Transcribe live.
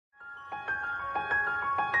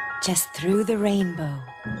Just through the rainbow,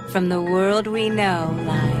 from the world we know,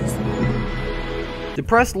 lies...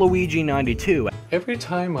 Depressed Luigi 92. Every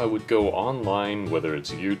time I would go online, whether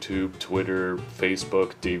it's YouTube, Twitter,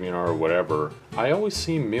 Facebook, DeviantArt, or whatever, I always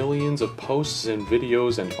see millions of posts and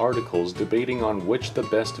videos and articles debating on which the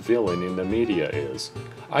best villain in the media is.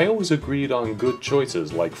 I always agreed on good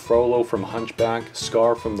choices like Frollo from Hunchback,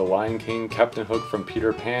 Scar from The Lion King, Captain Hook from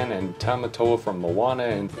Peter Pan, and Tamatoa from Moana,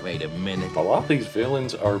 and wait a minute. A lot of these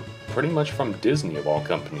villains are pretty much from Disney of all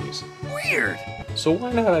companies. Weird! So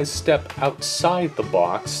why not I step outside the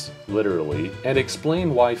box, literally, and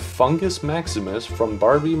explain why Fungus Maximus from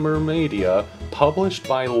Barbie Mermaidia, published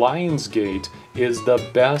by Lionsgate, is the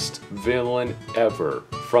best villain ever,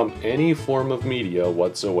 from any form of media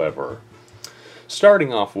whatsoever.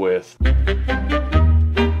 Starting off with...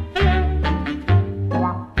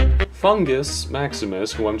 Fungus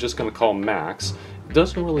Maximus, who I'm just gonna call Max,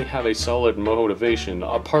 doesn't really have a solid motivation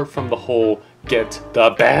apart from the whole get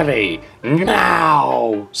the berry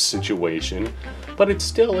now situation, but it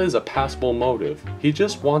still is a passable motive. He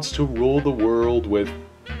just wants to rule the world with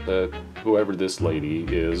whoever this lady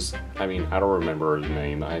is. I mean, I don't remember her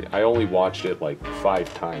name. I only watched it like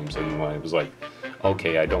 5 times and I was like,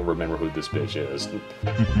 okay, I don't remember who this bitch is.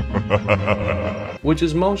 Which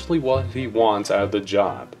is mostly what he wants out of the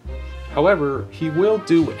job. However, he will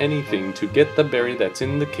do anything to get the berry that's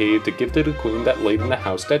in the cave to give to the queen that laid in the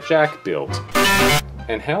house that Jack built.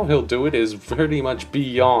 And how he'll do it is pretty much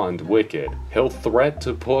beyond wicked. He'll threaten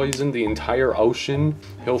to poison the entire ocean.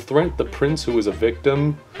 He'll threaten the prince who is a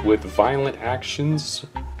victim with violent actions.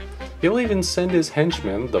 He'll even send his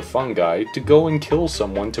henchman, the fungi, to go and kill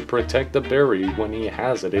someone to protect the berry when he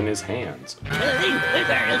has it in his hands.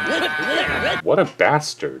 What a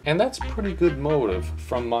bastard. And that's pretty good motive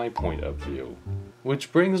from my point of view.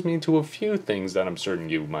 Which brings me to a few things that I'm certain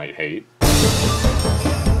you might hate.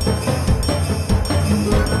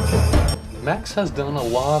 Max has done a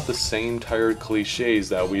lot of the same tired cliches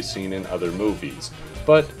that we've seen in other movies.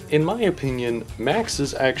 But, in my opinion,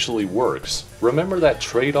 Max's actually works. Remember that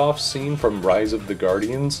trade-off scene from Rise of the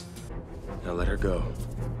Guardians? Now let her go.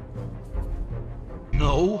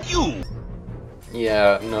 No, you!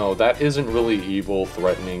 Yeah, no, that isn't really evil,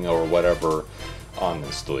 threatening, or whatever,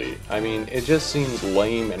 honestly. I mean, it just seems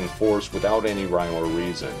lame and forced without any rhyme or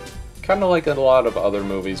reason. Kinda like a lot of other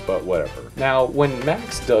movies, but whatever. Now, when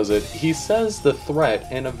Max does it, he says the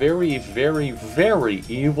threat in a very, very, very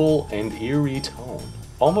evil and eerie tone.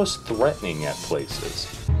 Almost threatening at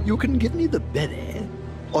places. You can give me the berry,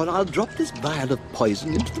 or I'll drop this vial of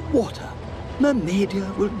poison into the water.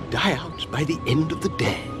 Mermaidia will die out by the end of the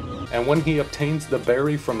day. And when he obtains the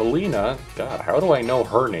berry from Alina, God, how do I know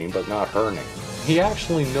her name but not her name? He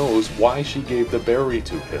actually knows why she gave the berry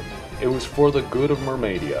to him. It was for the good of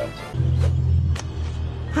Mermaidia.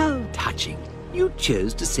 How touching. You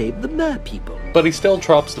chose to save the mer-people. But he still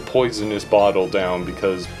drops the poisonous bottle down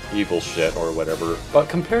because evil shit or whatever. But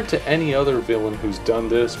compared to any other villain who's done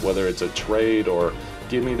this, whether it's a trade or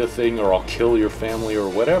give me the thing or I'll kill your family or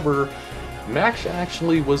whatever, Max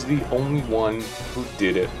actually was the only one who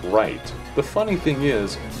did it right. The funny thing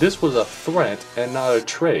is, this was a threat and not a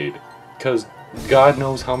trade, because God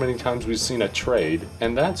knows how many times we've seen a trade,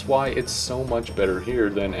 and that's why it's so much better here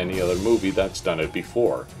than any other movie that's done it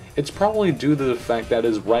before. It's probably due to the fact that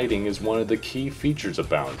his writing is one of the key features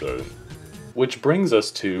about it. Which brings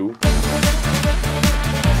us to...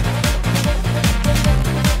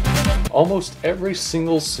 almost every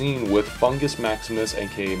single scene with Fungus Maximus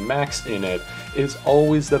aka Max in it is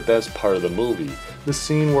always the best part of the movie. The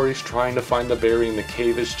scene where he's trying to find the berry in the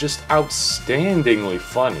cave is just outstandingly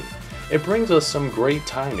funny. It brings us some great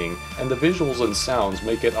timing, and the visuals and sounds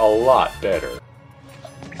make it a lot better.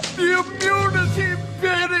 The immunity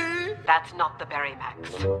berry! That's not the berry, Max.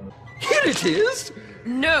 Here it is!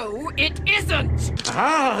 No, it isn't!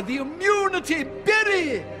 Ah, the immunity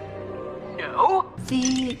berry! No?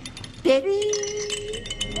 The berry?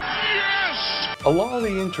 Yes! A lot of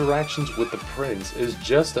the interactions with the prince is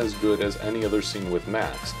just as good as any other scene with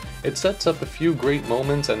Max. It sets up a few great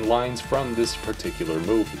moments and lines from this particular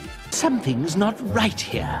movie. Something's not right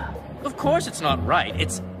here. Of course it's not right,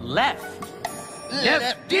 it's left.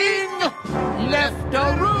 Lefting!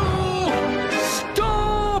 Leftaroo!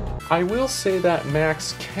 Stop! I will say that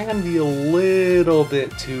Max can be a little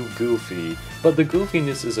bit too goofy, but the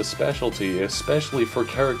goofiness is a specialty, especially for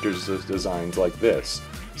characters' designs like this.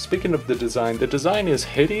 Speaking of the design is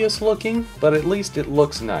hideous looking, but at least it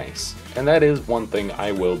looks nice. And that is one thing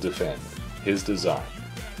I will defend, his design.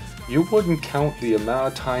 You wouldn't count the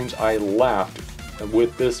amount of times I laughed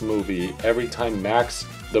with this movie every time Max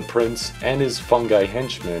the prince and his fungi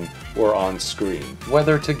henchmen were on screen,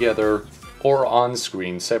 whether together or on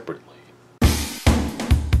screen separately.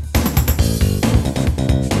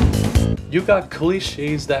 You got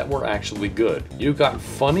cliches that were actually good. You got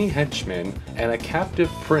funny henchmen and a captive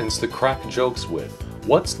prince to crack jokes with.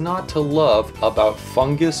 What's not to love about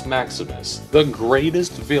Fungus Maximus, the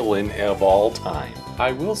greatest villain of all time?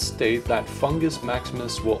 I will state that Fungus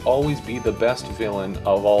Maximus will always be the best villain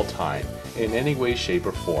of all time, in any way, shape,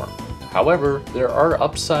 or form. However, there are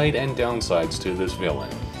upside and downsides to this villain.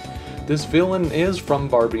 This villain is from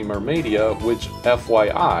Barbie Mermaidia, which,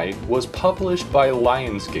 FYI, was published by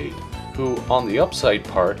Lionsgate, who, on the upside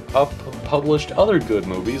part, published other good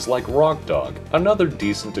movies like Rock Dog, another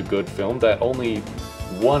decent to good film that only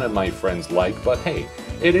one of my friends like, but hey,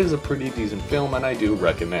 it is a pretty decent film and I do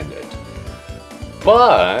recommend it.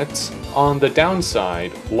 But, on the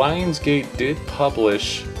downside, Lionsgate did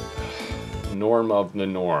publish Norm of the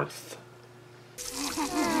North.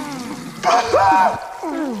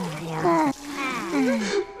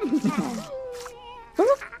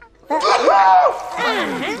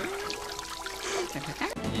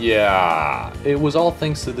 Yeah, it was all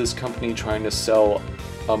thanks to this company trying to sell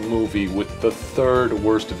a movie with the third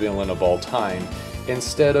worst villain of all time,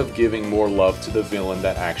 instead of giving more love to the villain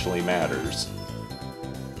that actually matters.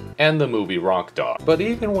 And the movie Rock Dog. But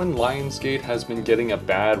even when Lionsgate has been getting a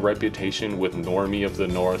bad reputation with Normie of the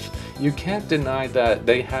North, you can't deny that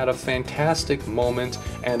they had a fantastic moment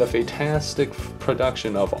and a fantastic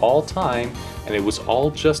production of all time, and it was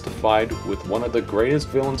all justified with one of the greatest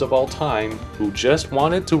villains of all time who just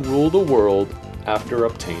wanted to rule the world after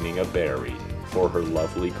obtaining a berry for her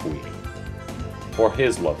lovely queen. For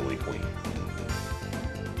his lovely queen.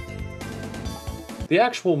 The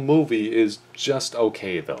actual movie is just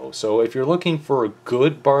okay though, so if you're looking for a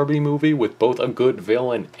good Barbie movie with both a good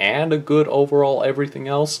villain and a good overall everything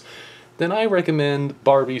else, then I recommend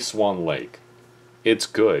Barbie Swan Lake. It's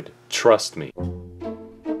good, trust me.